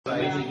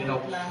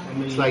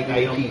It's like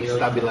IT,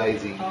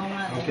 stabilizing.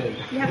 Okay.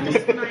 You have to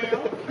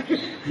smile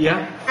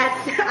Yeah.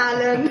 at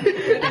Alan.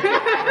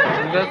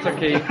 That's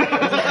okay.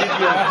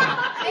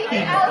 Maybe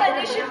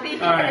Alan, you should be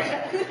All right.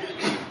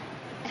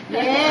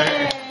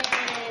 Yay!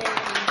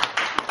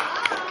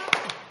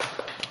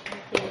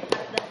 Okay,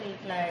 cut the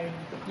cake, Larry.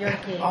 Your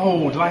cake.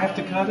 Oh, do I have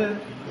to cut it?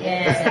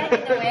 Yes.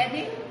 the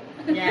wedding.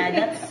 Yeah,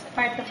 that's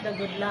part of the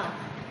good luck.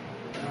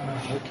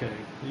 Okay.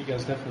 You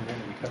guys definitely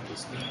want me to cut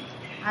this thing.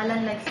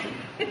 Alan likes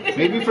it.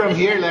 Maybe from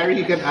here, Larry,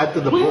 you can add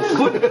to the book.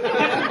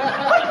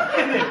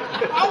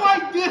 All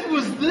I did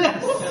was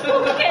this.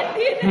 Look at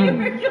it, you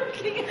were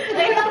looking.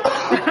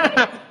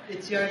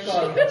 It's your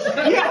call.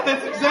 Yeah,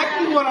 that's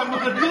exactly what I'm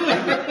going to do.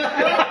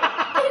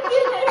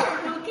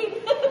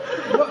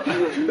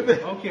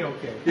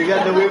 Okay. You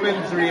got the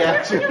women's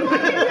reaction. You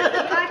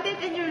started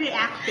and you're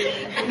reacting.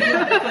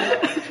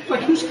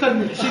 Like, who's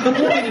cutting it? See,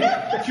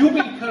 if you want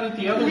me to cut it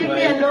the other Leave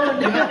way, me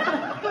alone.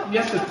 you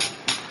have to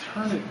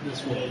turn it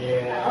this way.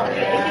 Yeah.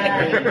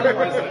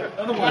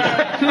 Otherwise.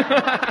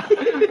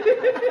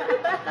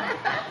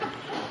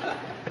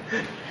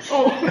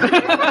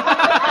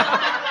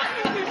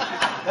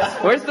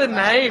 Where's the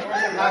knife?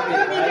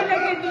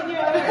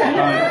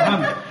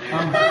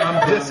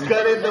 I'm Just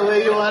cut it the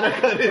way you want to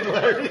cut it,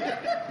 Larry.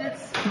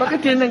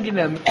 Bakit yan ang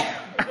ginamit?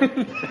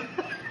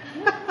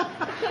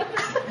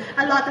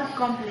 A lot of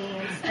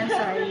complaints. I'm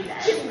sorry,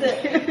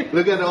 Larry.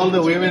 Look at all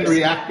the women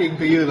reacting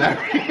to you, Larry.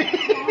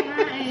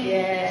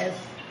 Yes.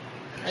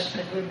 That's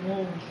a good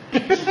move.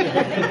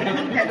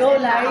 Go,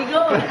 Larry,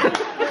 go.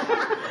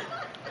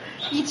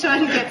 Each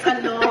one gets a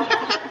low.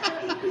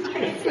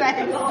 It's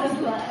like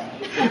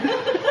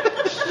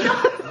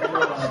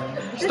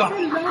Stop.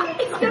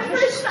 It's the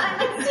first time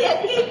I see a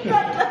cake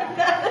cut like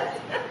that.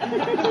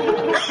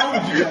 How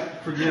would you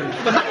forget it?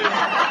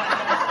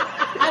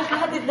 I'll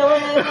cut it the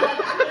way I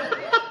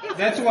want.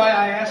 That's why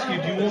I asked you,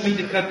 do you want me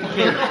to cut the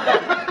cake?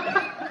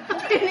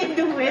 really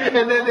do it.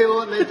 And then they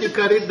won't let you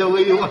cut it the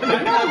way you want to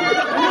cut it.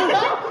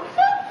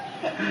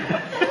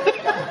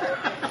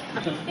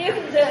 If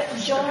the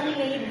John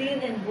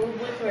Nadine and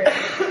Bulbul were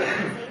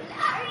Larry.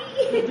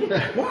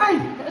 Why?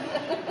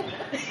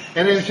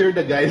 And I'm sure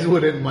the guys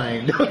wouldn't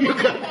mind. You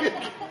cut it.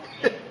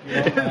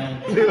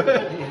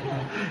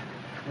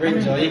 We're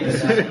enjoying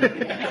this.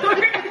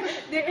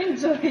 They're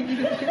enjoying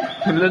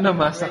it. Wala na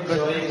massacre.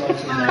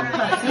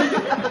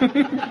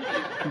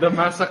 The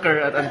massacre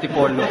at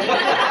Antipolo.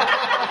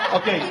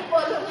 Okay.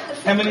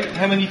 How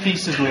many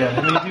pieces do we have?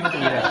 How many people do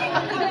we have?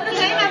 Can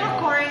I have a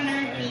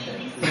corner?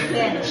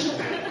 Yes.